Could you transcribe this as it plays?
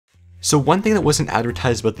So one thing that wasn't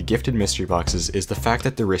advertised about the gifted mystery boxes is the fact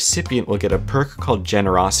that the recipient will get a perk called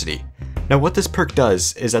Generosity. Now what this perk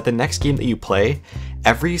does is that the next game that you play,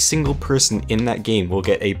 every single person in that game will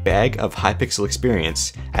get a bag of Hypixel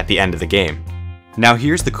experience at the end of the game. Now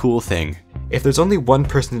here's the cool thing, if there's only one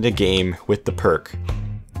person in a game with the perk,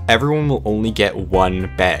 everyone will only get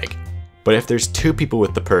one bag. But if there's two people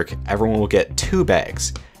with the perk, everyone will get two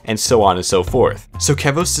bags, and so on and so forth. So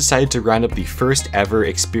Kevos decided to round up the first ever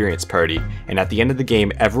experience party, and at the end of the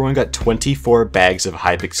game, everyone got 24 bags of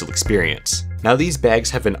Hypixel experience. Now these bags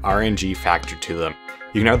have an RNG factor to them.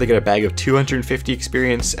 You can either get a bag of 250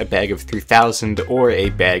 experience, a bag of 3,000, or a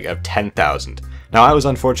bag of 10,000. Now I was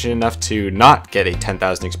unfortunate enough to not get a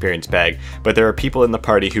 10,000 experience bag, but there are people in the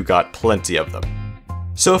party who got plenty of them.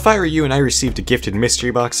 So if I were you and I received a gifted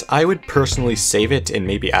mystery box, I would personally save it and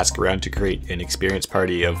maybe ask around to create an experience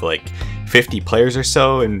party of like 50 players or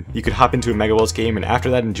so, and you could hop into a Mega Walls game and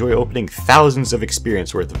after that enjoy opening thousands of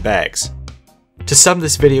experience worth of bags. To sum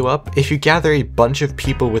this video up, if you gather a bunch of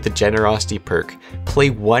people with the Generosity perk, play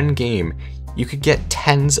one game, you could get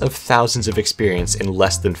tens of thousands of experience in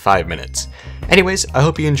less than 5 minutes. Anyways, I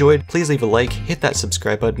hope you enjoyed, please leave a like, hit that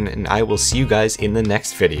subscribe button, and I will see you guys in the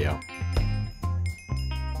next video.